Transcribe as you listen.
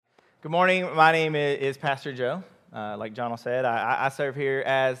Good morning. My name is Pastor Joe. Like John said, I serve here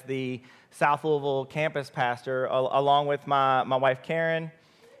as the South Louisville campus pastor, along with my wife Karen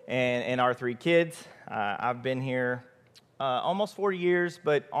and our three kids. I've been here almost 4 years,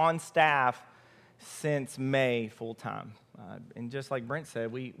 but on staff since May full time. And just like Brent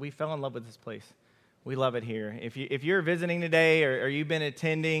said, we fell in love with this place. We love it here. If you're visiting today or you've been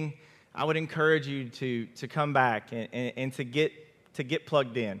attending, I would encourage you to come back and to get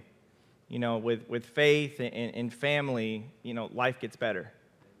plugged in. You know, with faith and family, you know, life gets better.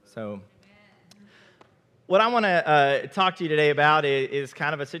 So what I want to talk to you today about is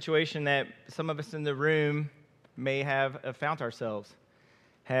kind of a situation that some of us in the room may have found ourselves.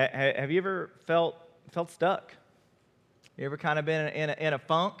 Have you ever felt stuck? You ever kind of been in a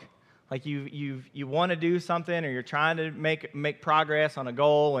funk? Like you want to do something, or you're trying to make progress on a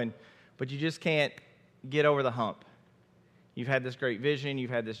goal, but you just can't get over the hump. You've had this great vision,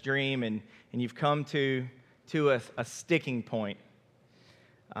 you've had this dream, and you've come to a sticking point.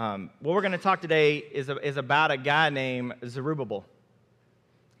 What we're going to talk today is about a guy named Zerubbabel.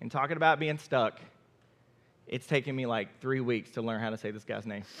 And talking about being stuck, it's taken me like 3 weeks to learn how to say this guy's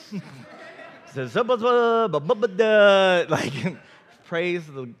name. Like, praise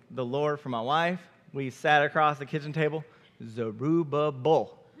the Lord for my wife. We sat across the kitchen table.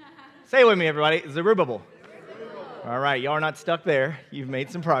 Zerubbabel. Say it with me, everybody. Zerubbabel. All right, y'all are not stuck there. You've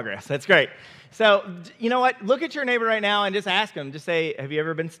made some progress. That's great. So, you know what? Look at your neighbor right now and just ask him. Just say, have you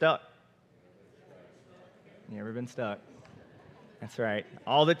ever been stuck? You ever been stuck? That's right.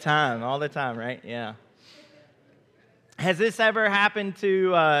 All the time, right? Yeah. Has this ever happened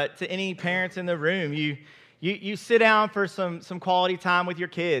to any parents in the room? You sit down for some quality time with your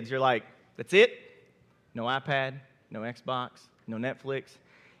kids. You're like, that's it? No iPad, no Xbox, no Netflix.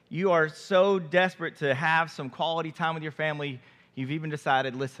 You are so desperate to have some quality time with your family, you've even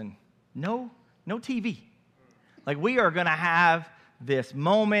decided, listen, no TV. Like, we are going to have this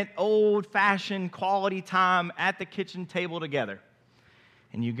moment, old-fashioned quality time at the kitchen table together.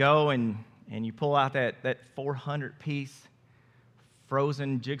 And you go and you pull out that 400-piece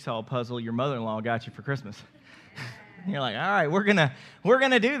frozen jigsaw puzzle your mother-in-law got you for Christmas. And you're like, all right, we're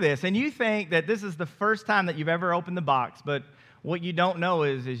gonna do this. And you think that this is the first time that you've ever opened the box, but what you don't know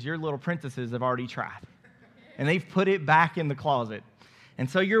is your little princesses have already tried. And they've put it back in the closet. And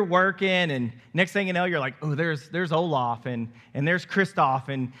so you're working, and next thing you know, you're like, oh, there's Olaf, and there's Kristoff,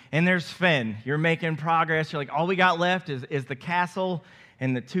 and there's Finn. You're making progress. You're like, all we got left is the castle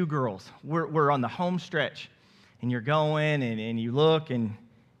and the two girls. We're on the home stretch. And you're going, and you look, and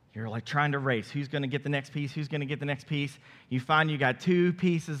you're like trying to race. Who's going to get the next piece? Who's going to get the next piece? You find you got 2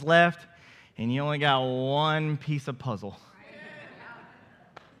 pieces left, and you only got 1 piece of puzzle.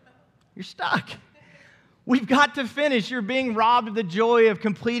 You're stuck. We've got to finish. You're being robbed of the joy of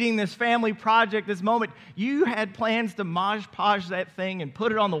completing this family project, this moment. You had plans to Mod Podge that thing and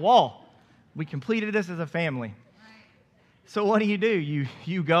put it on the wall. We completed this as a family. So what do?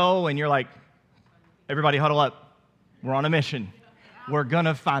 You go and you're like, everybody huddle up. We're on a mission. We're going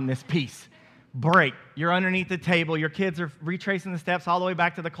to find this piece. Break. You're underneath the table. Your kids are retracing the steps all the way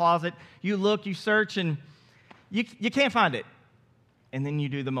back to the closet. You look, you search, and you can't find it. And then you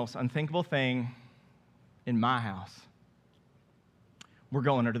do the most unthinkable thing in my house. We're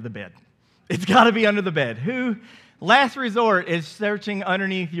going under the bed. It's got to be under the bed. Last resort is searching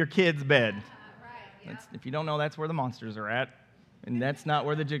underneath your kid's bed. Right, yeah. If you don't know, that's where the monsters are at. And that's not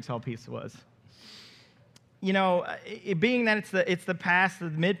where the jigsaw piece was. You know, being that it's the past, the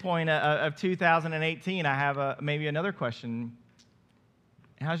midpoint of 2018, I have maybe another question.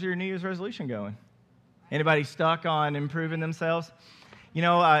 How's your New Year's resolution going? Anybody stuck on improving themselves? You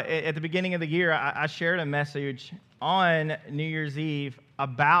know, at the beginning of the year, I shared a message on New Year's Eve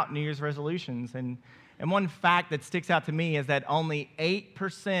about New Year's resolutions. And one fact that sticks out to me is that only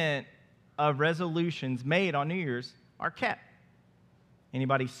 8% of resolutions made on New Year's are kept.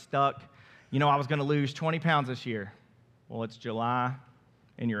 Anybody stuck? You know, I was going to lose 20 pounds this year. Well, it's July,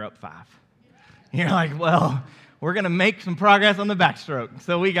 and you're up 5. You're like, well, we're going to make some progress on the backstroke,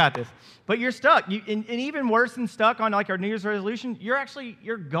 so we got this. But you're stuck. And even worse than stuck on like our New Year's resolution,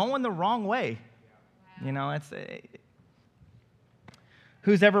 you're going the wrong way. You know,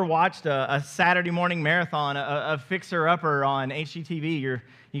 who's ever watched a Saturday morning marathon, a fixer-upper on HGTV?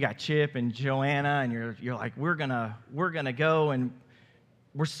 You got Chip and Joanna, and you're like, we're gonna go, and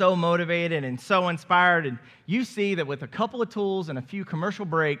we're so motivated and so inspired. And you see that with a couple of tools and a few commercial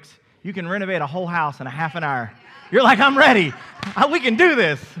breaks, you can renovate a whole house in a half an hour. You're like, I'm ready. We can do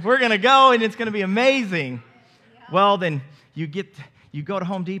this. We're going to go, and it's going to be amazing. Well, then you go to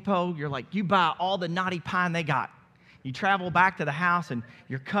Home Depot. You're like, you buy all the knotty pine they got. you travel back to the house, and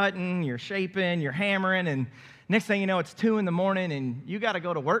you're cutting, you're shaping, you're hammering, and next thing you know, it's 2 a.m, and you got to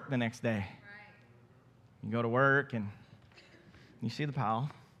go to work the next day. Right. You go to work, and you see the pile.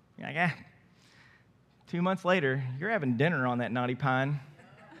 You're like, 2 months later, you're having dinner on that knotty pine,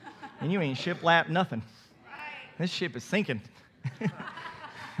 and you ain't shiplap nothing. Right. This ship is sinking.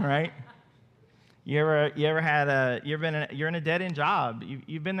 Right? You're in a dead-end job.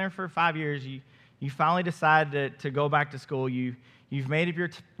 You've been there for 5 years. You finally decide to go back to school. You've made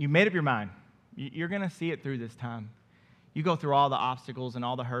up your mind. You're going to see it through this time. You go through all the obstacles and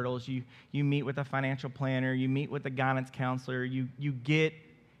all the hurdles. You meet with a financial planner. You meet with a guidance counselor. You get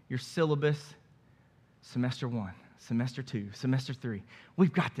your syllabus. Semester 1, semester 2, semester 3.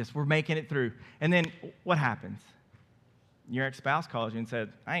 We've got this. We're making it through. And then what happens? Your ex-spouse calls you and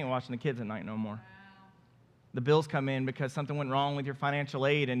said, I ain't watching the kids at night no more. Wow. The bills come in because something went wrong with your financial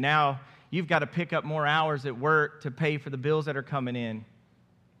aid, and now you've got to pick up more hours at work to pay for the bills that are coming in.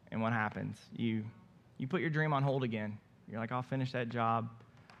 And what happens? You put your dream on hold again. You're like, I'll finish that job.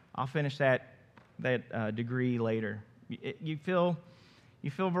 I'll finish that degree later. You feel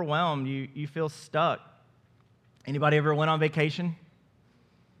overwhelmed. You feel stuck. Anybody ever went on vacation?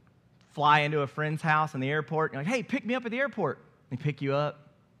 Fly into a friend's house in the airport. You're like, hey, pick me up at the airport. They pick you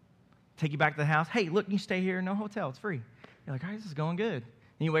up, take you back to the house. Hey, look, you stay here, no hotel, it's free. You're like, all right, this is going good.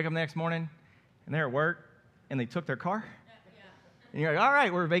 And you wake up the next morning, and they're at work, and they took their car. Yeah. And you're like, all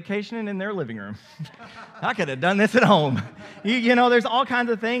right, we're vacationing in their living room. I could have done this at home. You know, there's all kinds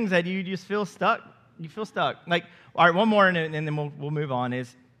of things that you just feel stuck. You feel stuck. Like, all right, one more, and then we'll move on.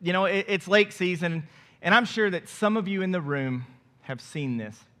 It's lake season, and I'm sure that some of you in the room have seen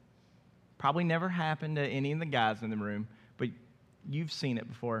this. Probably never happened to any of the guys in the room, but you've seen it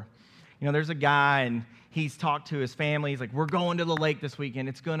before. You know, there's a guy, and he's talked to his family. He's like, we're going to the lake this weekend.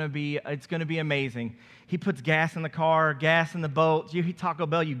 It's gonna be amazing. He puts gas in the car, gas in the boat. You Taco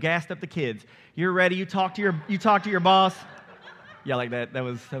Bell, you gassed up the kids. You're ready. You talk to your boss. Yeah, like that. That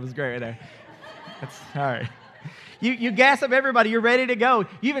was great right there. That's all right. You gas up everybody. You're ready to go.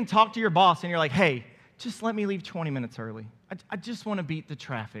 You even talk to your boss, and you're like, hey, just let me leave 20 minutes early. I just want to beat the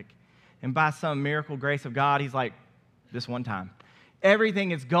traffic. And by some miracle grace of God, he's like, this one time. Everything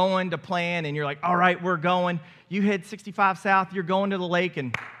is going to plan, and you're like, all right, we're going. You head 65 south, you're going to the lake,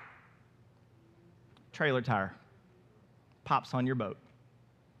 and trailer tire pops on your boat.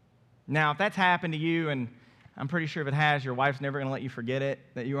 Now, if that's happened to you, and I'm pretty sure if it has, your wife's never going to let you forget it,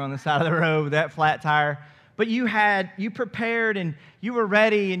 that you were on the side of the road with that flat tire. But you prepared, and you were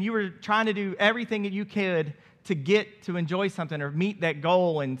ready, and you were trying to do everything that you could to get to enjoy something or meet that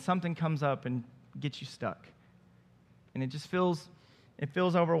goal, and something comes up and gets you stuck. And it feels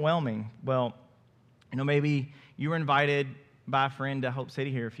overwhelming. Well, maybe you were invited by a friend to Hope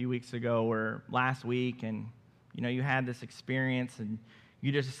City here a few weeks ago or last week, and you had this experience, and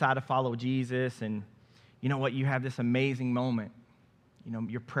you just decided to follow Jesus, and you know what? You have this amazing moment.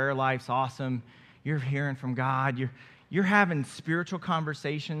 Your prayer life's awesome. You're hearing from God. You're having spiritual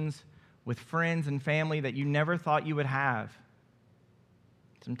conversations with friends and family that you never thought you would have.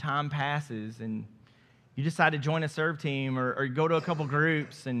 Some time passes, and you decide to join a serve team or go to a couple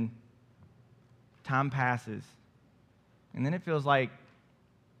groups, and time passes. And then it feels like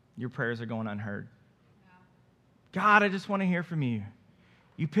your prayers are going unheard. Yeah. God, I just want to hear from you.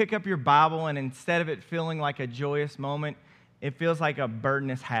 You pick up your Bible, and instead of it feeling like a joyous moment, it feels like a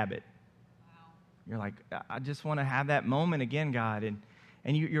burdenous habit. Wow. You're like, I just want to have that moment again, God.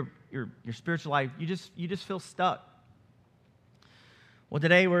 And your spiritual life, you just feel stuck. Well,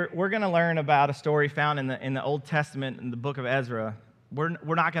 today we're going to learn about a story found in the Old Testament in the book of Ezra. We're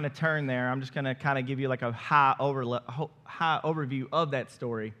not going to turn there. I'm just going to kind of give you like a high overview of that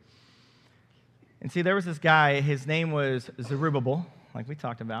story. And see, there was this guy. His name was Zerubbabel, like we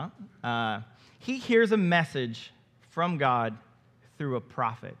talked about. He hears a message from God through a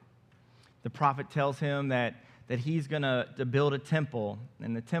prophet. The prophet tells him that he's going to build a temple.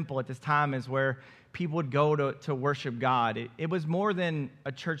 And the temple at this time is where people would go to worship God. It was more than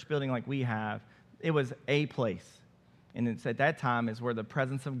a church building like we have. It was a place. And it's at that time is where the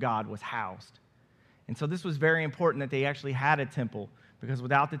presence of God was housed. And so this was very important that they actually had a temple, because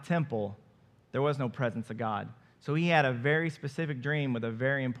without the temple, there was no presence of God. So he had a very specific dream with a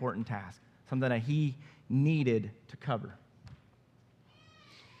very important task, something that he needed to cover.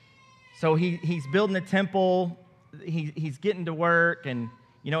 So he's building a temple, he's getting to work, and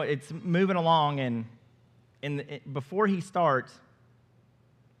it's moving along, and before he starts,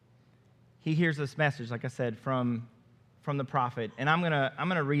 he hears this message, like I said, from the prophet, and I'm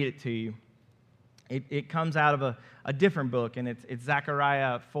gonna read it to you. It comes out of a different book, and it's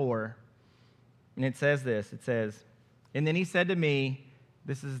Zechariah 4, and it says this. It says, And then he said to me,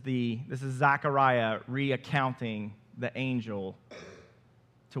 this is Zechariah recounting the angel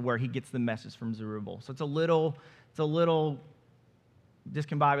to where he gets the message from Zerubbabel. So it's a little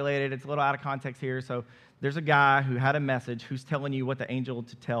discombobulated. It's a little out of context here. So there's a guy who had a message who's telling you what the angel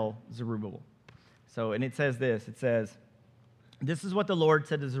to tell Zerubbabel. So, and it says this. It says, this is what the Lord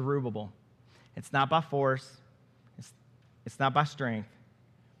said to Zerubbabel. It's not by force. It's not by strength,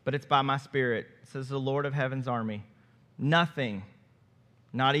 but it's by my Spirit, says the Lord of heaven's army. Nothing,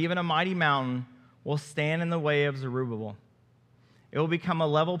 not even a mighty mountain, will stand in the way of Zerubbabel. It will become a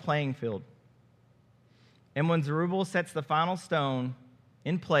level playing field. And when Zerubbabel sets the final stone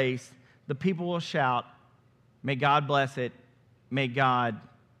in place, the people will shout, may God bless it, may God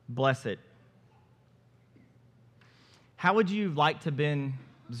bless it. How would you like to have been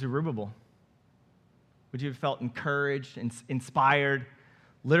Zerubbabel? Would you have felt encouraged and inspired?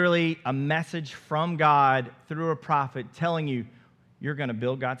 Literally a message from God through a prophet telling you, you're going to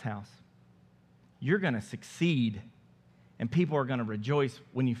build God's house. You're going to succeed, and people are going to rejoice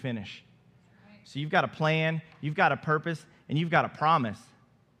when you finish. So you've got a plan, you've got a purpose, and you've got a promise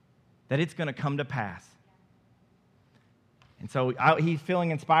that it's going to come to pass. And so he's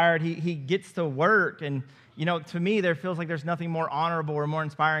feeling inspired. He gets to work, and to me, there feels like there's nothing more honorable or more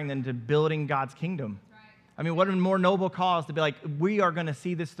inspiring than to building God's kingdom. I mean, what a more noble cause to be like, we are going to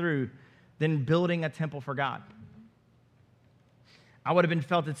see this through than building a temple for God. I would have been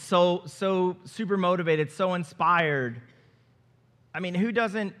felt it's so super motivated, so inspired. I mean, who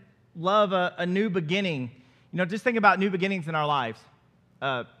doesn't love a new beginning? Just think about new beginnings in our lives.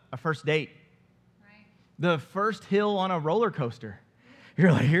 A first date. Right. The first hill on a roller coaster.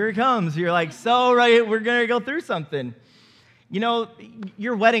 You're like, here it comes. You're like, so right, we're going to go through something.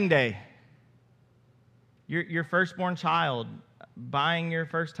 Your wedding day. Your firstborn child, buying your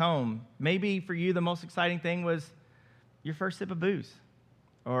first home. Maybe for you the most exciting thing was your first sip of booze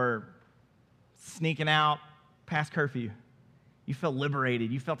or sneaking out past curfew. You felt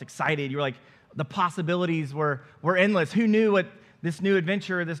liberated. You felt excited. You were like, the possibilities were endless. Who knew what this new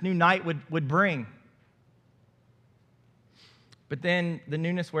adventure, this new night would bring? But then the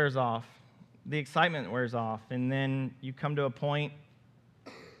newness wears off. The excitement wears off. And then you come to a point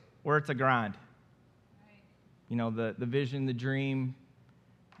where it's a grind. The vision, the dream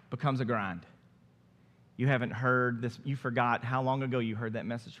becomes a grind. You haven't heard this. You forgot how long ago you heard that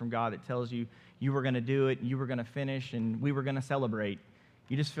message from God that tells you you were going to do it, you were going to finish, and we were going to celebrate.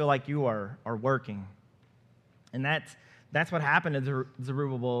 You just feel like you are working. And that's what happened to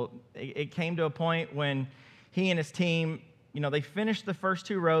Zerubbabel. It came to a point when he and his team, they finished the first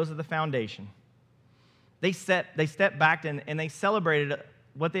 2 rows of the foundation. They stepped back and they celebrated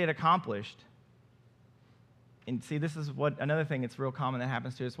what they had accomplished. And see, this is another thing that's real common that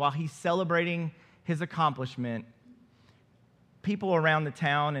happens to us. While he's celebrating his accomplishment, people around the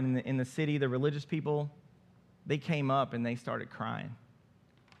town and in the city, the religious people, they came up and they started crying.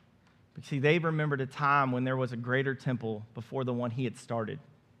 But see, they remembered a time when there was a greater temple before the one he had started.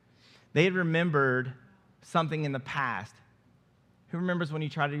 They had remembered something in the past. Who remembers when you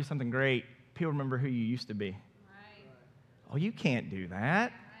try to do something great, people remember who you used to be? Right. Oh, you can't do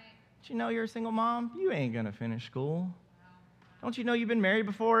that. Don't you know you're a single mom? You ain't going to finish school. Don't you know you've been married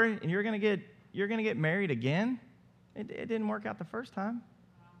before and you're going to get married again? It didn't work out the first time.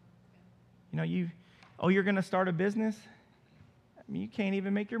 You're going to start a business? I mean, you can't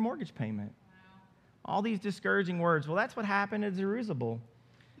even make your mortgage payment. All these discouraging words. Well, that's what happened at Zerubbabel.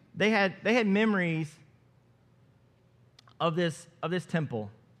 They had memories of this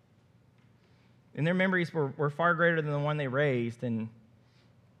temple. And their memories were far greater than the one they raised. And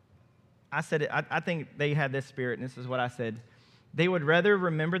I said it, I think they had this spirit, and this is what I said. They would rather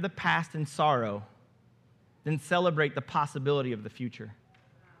remember the past in sorrow than celebrate the possibility of the future.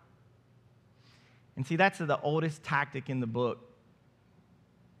 And see, that's the oldest tactic in the book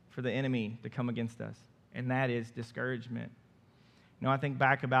for the enemy to come against us, and that is discouragement. I think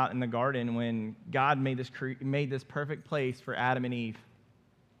back about in the garden when God made this perfect place for Adam and Eve.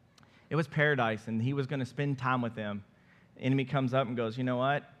 It was paradise, and he was going to spend time with them. The enemy comes up and goes, you know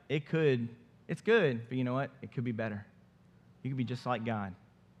what? It's good, but you know what? It could be better. You could be just like God.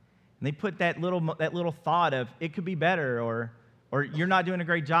 And they put that little thought of it could be better, or you're not doing a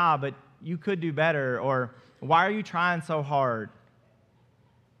great job, but you could do better, or why are you trying so hard?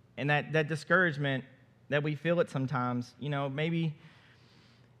 And that discouragement that we feel it sometimes, maybe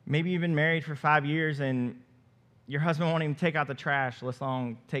you've been married for 5 years and your husband won't even take out the trash, let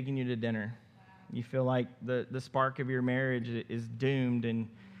alone taking you to dinner. You feel like the spark of your marriage is doomed and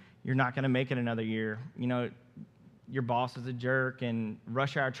you're not going to make it another year. Your boss is a jerk and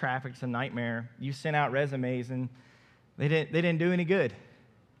rush hour traffic's a nightmare. You send out resumes and They didn't do any good.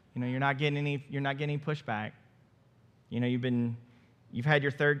 You're not getting any pushback. You've had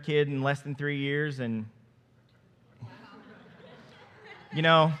your third kid in less than 3 years, and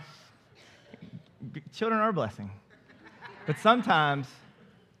children are a blessing. But sometimes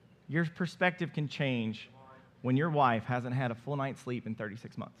your perspective can change when your wife hasn't had a full night's sleep in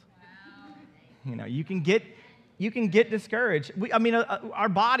 36 months. You can get discouraged. Our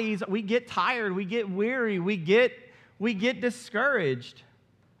bodies, we get tired, we get weary, we get discouraged.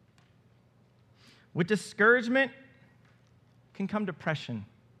 With discouragement can come depression,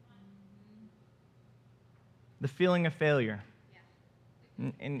 the feeling of failure.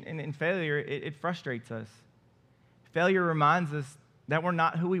 And in failure, it frustrates us. Failure reminds us that we're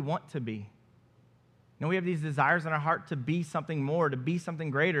not who we want to be. We have these desires in our heart to be something more, to be something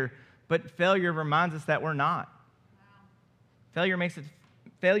greater, but failure reminds us that we're not. Wow. Failure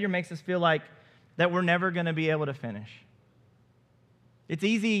makes us feel like that we're never going to be able to finish. It's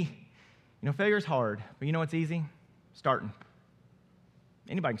easy. Failure is hard, but you know what's easy? Starting.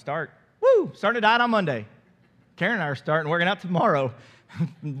 Anybody can start. Woo! Starting a diet on Monday. Karen and I are starting working out tomorrow.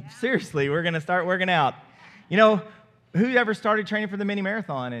 Seriously, we're going to start working out. Who ever started training for the mini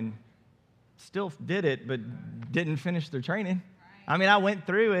marathon and still did it, but didn't finish their training? I went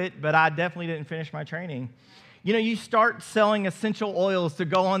through it, but I definitely didn't finish my training. You start selling essential oils to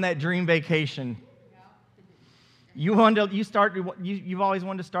go on that dream vacation. You've always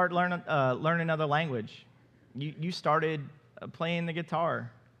wanted to start learning another language. You started playing the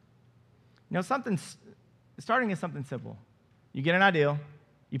guitar. Starting is something simple. You get an idea,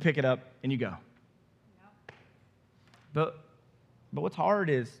 you pick it up, and you go. But what's hard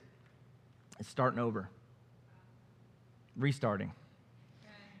is starting over, restarting.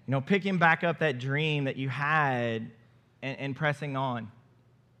 Picking back up that dream that you had and pressing on.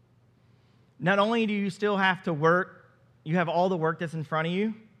 Not only do you still have to work, you have all the work that's in front of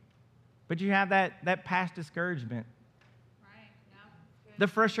you, but you have that past discouragement. Right. Yeah. The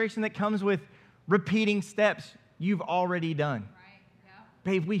frustration that comes with repeating steps you've already done. Right. Yeah.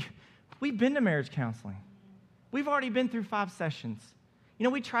 Babe, we've been to marriage counseling. We've already been through 5 sessions.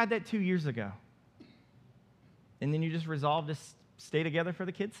 We tried that 2 years ago. And then you just resolve to stay together for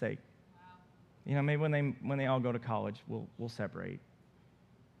the kids' sake. Wow. Maybe when they all go to college, we'll separate.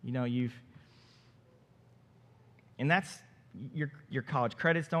 And that's your college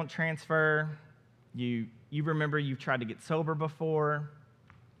credits don't transfer. You remember you've tried to get sober before.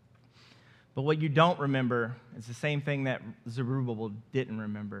 But what you don't remember is the same thing that Zerubbabel didn't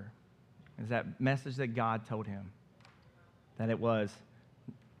remember. Is that message that God told him. That it was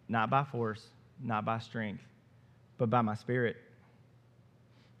not by force, not by strength, but by my Spirit.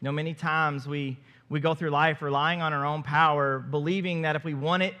 Many times we go through life relying on our own power, believing that if we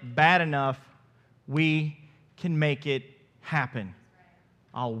want it bad enough, we can make it happen.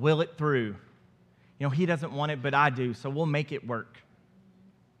 I'll will it through. He doesn't want it, but I do, so we'll make it work.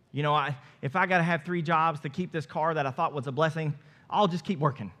 If I got to have 3 jobs to keep this car that I thought was a blessing, I'll just keep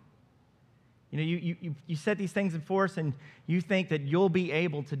working. You set these things in force and you think that you'll be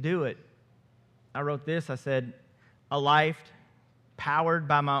able to do it. I wrote this, I said, a life powered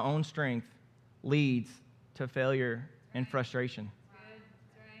by my own strength leads to failure and frustration.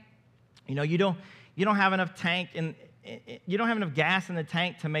 You don't have enough you don't have enough gas in the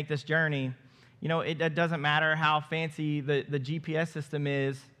tank to make this journey. It doesn't matter how fancy the GPS system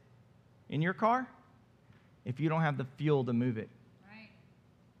is in your car if you don't have the fuel to move it. Right.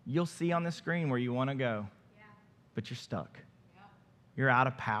 You'll see on the screen where you want to go, but you're stuck. Yep. You're out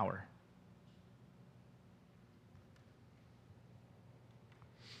of power.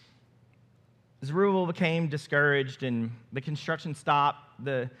 Zerubbabel became discouraged, and the construction stopped.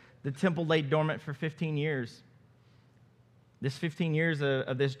 The temple lay dormant for 15 years. This 15 years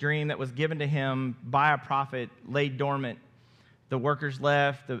of this dream that was given to him by a prophet lay dormant. The workers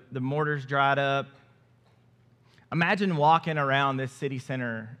left. The mortars dried up. Imagine walking around this city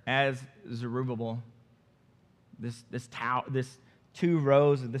center as Zerubbabel. This 2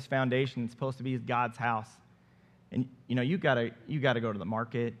 rows of this foundation is supposed to be God's house, and you got to go to the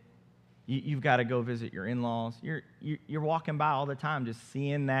market. You've got to go visit your in-laws. You're walking by all the time, just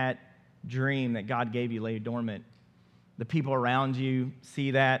seeing that dream that God gave you lay dormant. The people around you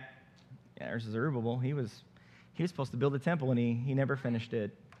see that. There's Zerubbabel. He was supposed to build a temple, and he never finished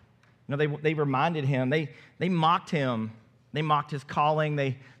it. They reminded him. They mocked him. They mocked his calling.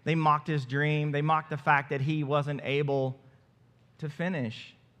 They mocked his dream. They mocked the fact that he wasn't able to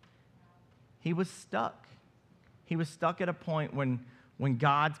finish. He was stuck. He was stuck at a point when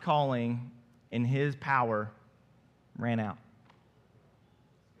God's calling and his power ran out.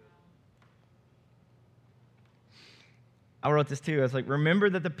 I wrote this too. I was like, remember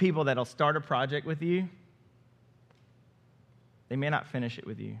that the people that'll start a project with you, they may not finish it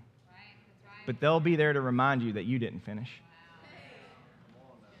with you. But they'll be there to remind you that you didn't finish.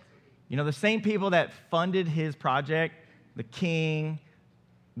 You know, the same people that funded his project, the king,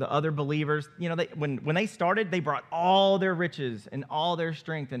 the other believers, you know, when they started, they brought all their riches and all their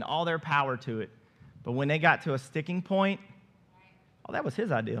strength and all their power to it. But when they got to a sticking point, oh, that was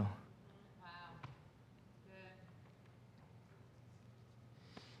his idea.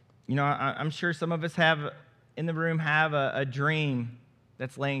 You know, I'm sure some of us in the room have a dream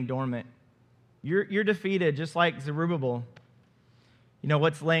that's laying dormant. You're defeated, just like Zerubbabel. You know,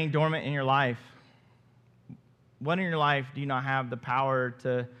 what's laying dormant in your life? What in your life do you not have the power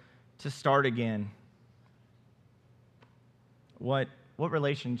to start again? What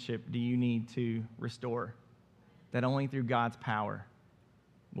relationship do you need to restore that only through God's power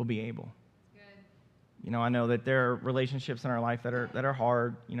will be able? Good. You know, I know that there are relationships in our life that are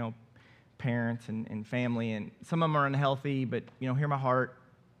hard, you know, parents and family, and some of them are unhealthy, but, you know, hear my heart.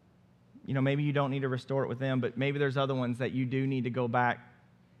 You know, maybe you don't need to restore it with them, but maybe there's other ones that you do need to go back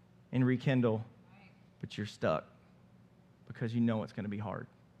and rekindle, but you're stuck because you know it's going to be hard.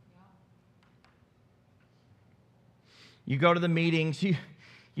 You go to the meetings,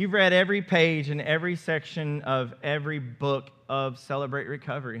 you've read every page and every section of every book of Celebrate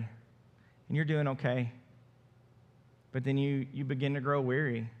Recovery, and you're doing okay. But then you begin to grow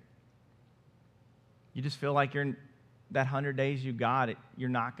weary. You just feel like that 100 days you got it, you're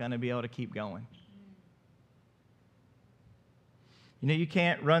not going to be able to keep going. You know, you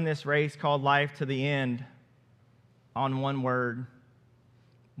can't run this race called life to the end on one word,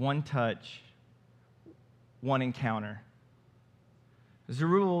 one touch, one encounter.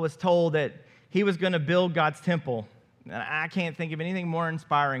 Zerubbabel was told that he was going to build God's temple. I can't think of anything more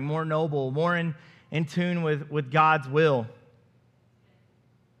inspiring, more noble, more in tune with God's will.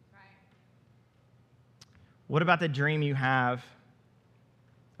 What about the dream you have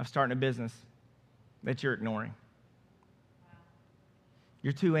of starting a business that you're ignoring?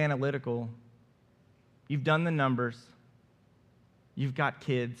 You're too analytical. You've done the numbers. You've got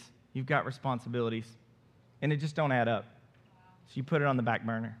kids. You've got responsibilities. And it just don't add up. So you put it on the back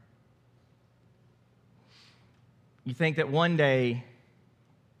burner. You think that one day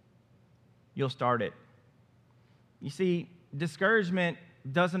you'll start it. You see, discouragement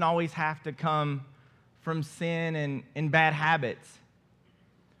doesn't always have to come from sin and bad habits.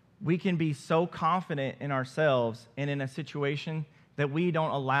 We can be so confident in ourselves and in a situation that we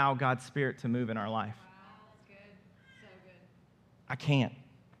don't allow God's Spirit to move in our life. Wow, that's good. So good. I can't.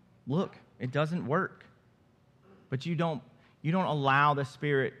 Look, it doesn't work. But you don't allow the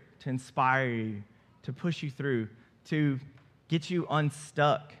Spirit to inspire you, to push you through, to get you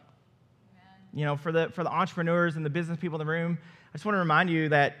unstuck. Amen. You know, for the entrepreneurs and the business people in the room, I just want to remind you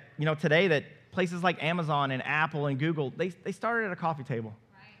that, you know, today that places like Amazon and Apple and Google, they started at a coffee table.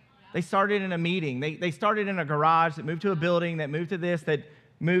 Right. Yeah. They started in a meeting. They started in a garage that moved to a building, that moved to this, that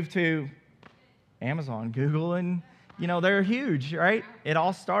moved to Amazon, Google, and, you know, they're huge, right? It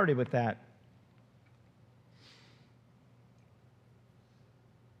all started with that.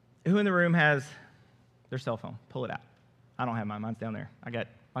 Who in the room has their cell phone? Pull it out. I don't have mine. Mine's down there.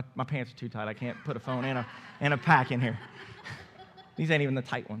 My pants are too tight. I can't put a phone and a pack in here. These ain't even the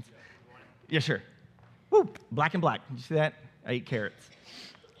tight ones. Yeah, sure. Woo, black and black. Did you see that? I eat carrots.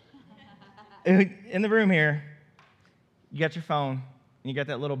 In the room here, you got your phone, and you got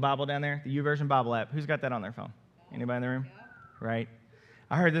that little Bible down there, the YouVersion Bible app. Who's got that on their phone? Anybody in the room? Yeah. Right.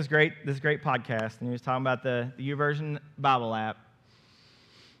 I heard this great podcast, and he was talking about the YouVersion Bible app.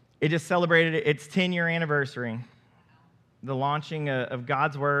 It just celebrated its 10-year anniversary, the launching of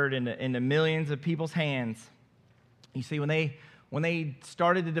God's Word into millions of people's hands. You see, when they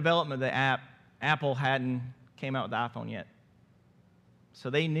started the development of the app, Apple hadn't came out with the iPhone yet. So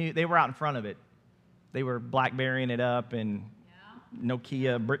they knew they were out in front of it. They were BlackBerrying it up and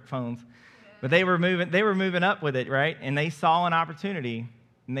Nokia brick phones. But they were moving up with it, right? And they saw an opportunity,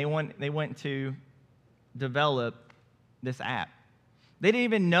 and they went to develop this app. They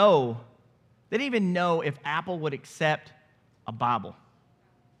didn't even know if Apple would accept a Bible.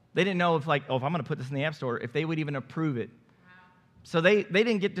 They didn't know if I'm going to put this in the App Store, if they would even approve it. So they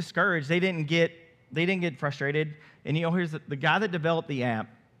didn't get discouraged. They didn't get frustrated. And you know, here's the guy that developed the app.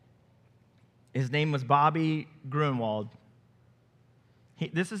 His name was Bobby Grunwald.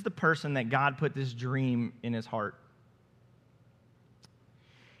 This is the person that God put this dream in his heart.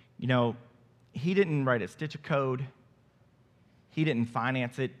 You know, he didn't write a stitch of code. He didn't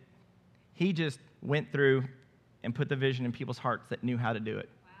finance it. He just went through and put the vision in people's hearts that knew how to do it.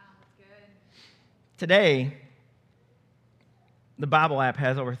 Wow, that's good. Today, The Bible app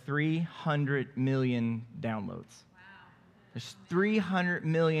has over 300 million downloads. There's 300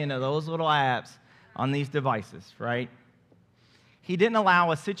 million of those little apps on these devices, right? He didn't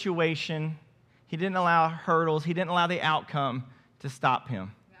allow a situation, he didn't allow hurdles, he didn't allow the outcome to stop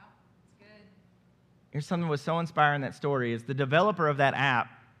him. Yeah, that's good. Here's something that was so inspiring in that story is the developer of that app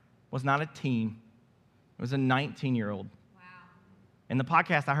was not a teen. It was a 19-year-old. Wow. In the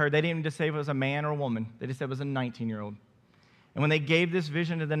podcast I heard, they didn't even just say if it was a man or a woman. They just said it was a 19-year-old. And when they gave this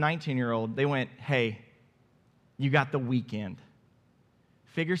vision to the 19-year-old, they went, hey, you got the weekend.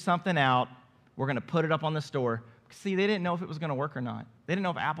 Figure something out. We're going to put it up on the store. See, they didn't know if it was going to work or not. They didn't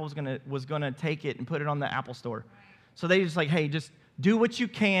know if Apple was going to take it and put it on the Apple store. Right. So they just like, hey, just do what you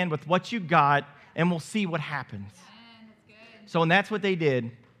can with what you got, and we'll see what happens. Man, that's good. So, and that's what they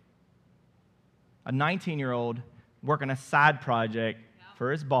did. A 19-year-old working a side project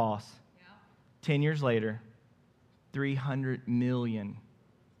for his boss. 10 years later, 300 million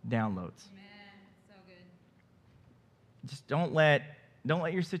downloads. Man, so good. Just don't let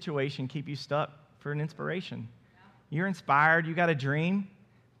your situation keep you stuck for an inspiration. You're inspired, you got a dream,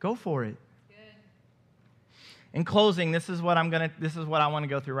 go for it. Good. In closing, this is what I want to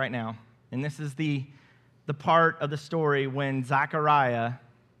go through right now. And this is the part of the story when Zechariah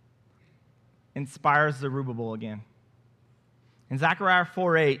inspires Zerubbabel again. In Zechariah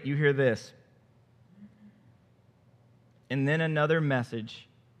 4:8, you hear this. And then another message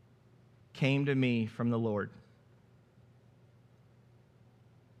came to me from the Lord.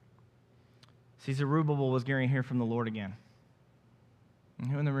 See, Zerubbabel was going to hear from the Lord again.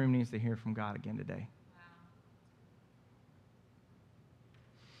 And who in the room needs to hear from God again today? Wow.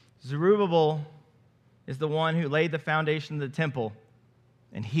 Zerubbabel is the one who laid the foundation of the temple,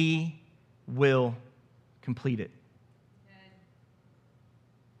 and he will complete it.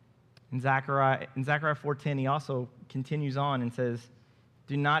 Good. In Zechariah 4:10, he also continues on and says,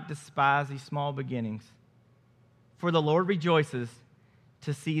 do not despise these small beginnings, for the Lord rejoices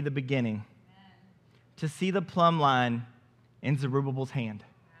to see the beginning, to see the plumb line in Zerubbabel's hand.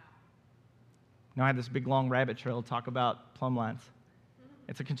 Wow. Now, I had this big, long rabbit trail to talk about plumb lines.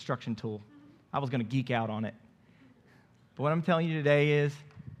 It's a construction tool. I was going to geek out on it. But what I'm telling you today is,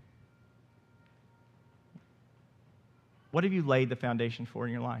 what have you laid the foundation for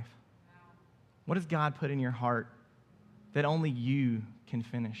in your life? Wow. What has God put in your heart that only you can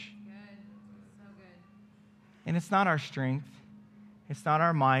finish? Good. So good. And it's not our strength. It's not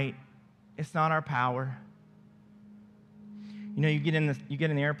our might. It's not our power. You know, you get in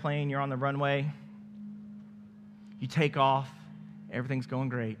the airplane, you're on the runway, you take off, everything's going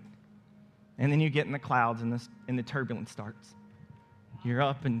great. And then you get in the clouds and the turbulence starts. You're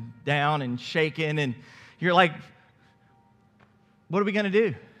up and down and shaking, and you're like, what are we going to do?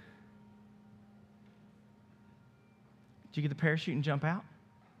 Did you get the parachute and jump out?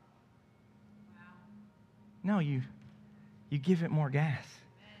 Wow. No, you give it more gas.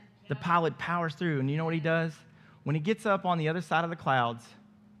 The pilot powers through, and you know what he does? When he gets up on the other side of the clouds,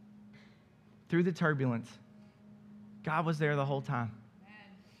 through the turbulence, God was there the whole time.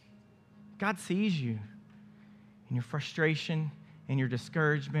 God sees you in your frustration, in your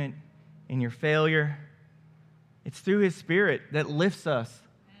discouragement, in your failure. It's through His Spirit that lifts us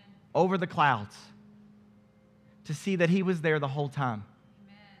over the clouds to see that He was there the whole time.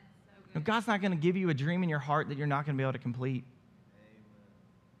 Amen. So Now, good. God's not going to give you a dream in your heart that you're not going to be able to complete.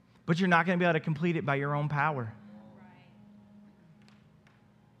 But you're not going to be able to complete it by your own power. Right.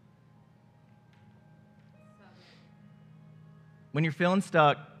 So good. When you're feeling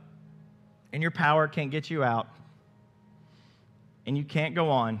stuck and your power can't get you out and you can't go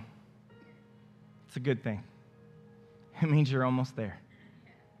on, it's a good thing. It means you're almost there.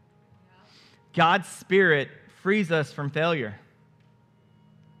 God's Spirit frees us from failure.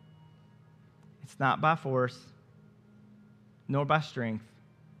 It's not by force, nor by strength,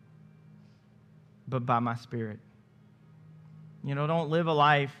 but by my Spirit. You know, don't live a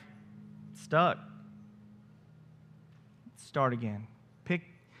life stuck. Start again.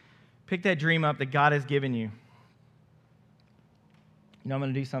 Pick that dream up that God has given you. You know, I'm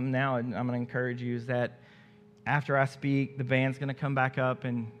going to do something now, and I'm going to encourage you, is that after I speak, the band's going to come back up,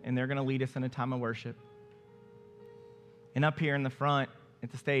 and they're going to lead us in a time of worship. And up here in the front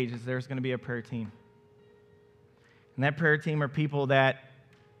at the stage there's going to be a prayer team. And that prayer team are people that,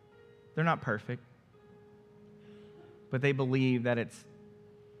 they're not perfect, but they believe that it's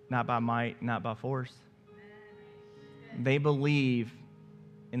not by might, not by force. They believe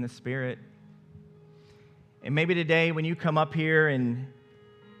in the Spirit. And maybe today when you come up here and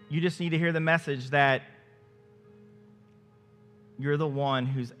you just need to hear the message that you're the one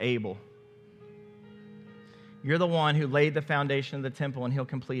who's able. You're the one who laid the foundation of the temple, and he'll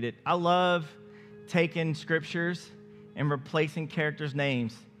complete it. I love taking scriptures and replacing characters'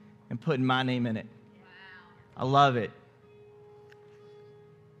 names and putting my name in it. Wow. I love it.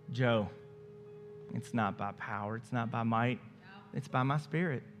 Joe, it's not by power, it's not by might, No. it's by my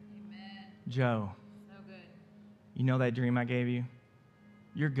spirit. Amen. Joe, So good. you know that dream I gave you?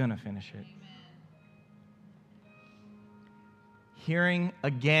 You're going to finish it. Amen. Hearing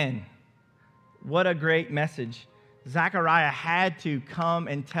again. What a great message. Zechariah had to come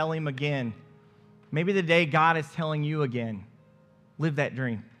and tell him again. Maybe the day God is telling you again, live that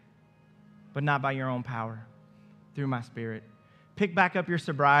dream, but not by your own power, through my spirit. Pick back up your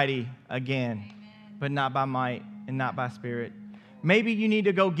sobriety again, Amen. but not by might and not by spirit. Maybe you need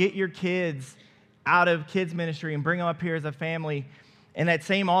to go get your kids out of kids ministry and bring them up here as a family. And that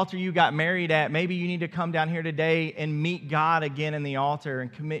same altar you got married at, maybe you need to come down here today and meet God again in the altar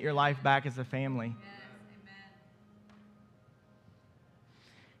and commit your life back as a family. Yes. Amen.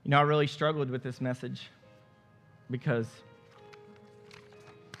 You know, I really struggled with this message because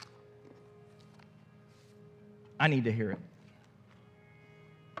I need to hear it.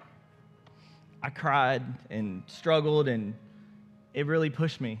 I cried and struggled, and it really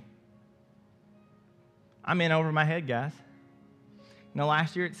pushed me. I'm in over my head, guys. You know,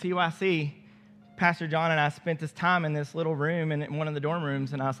 last year at CYC, Pastor John and I spent this time in this little room in one of the dorm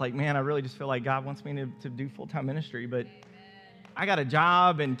rooms, and I was like, man, I really just feel like God wants me to do full-time ministry, but Amen. I got a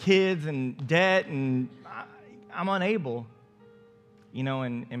job and kids and debt, and I'm unable. You know,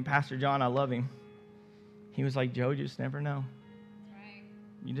 and Pastor John, I love him. He was like, Joe, you just never know. That's right.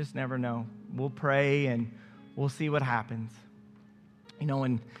 You just never know. We'll pray, and we'll see what happens. You know,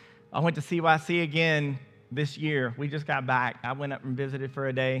 and I went to CYC again this year. We just got back. I went up and visited for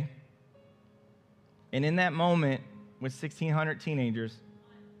a day. And in that moment, with 1,600 teenagers,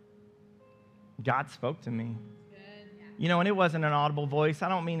 God spoke to me. Good. Yeah. You know, and it wasn't an audible voice. I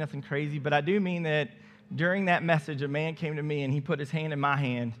don't mean nothing crazy, but I do mean that during that message, a man came to me and he put his hand in my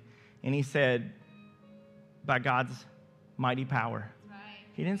hand and he said, by God's mighty power. That's right.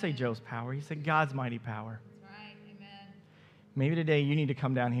 He didn't say Joe's power. He said God's mighty power. That's right. Amen. Maybe today you need to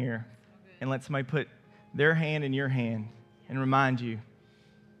come down here So good. and let somebody put their hand in your hand and remind you.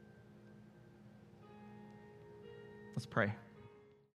 Let's pray.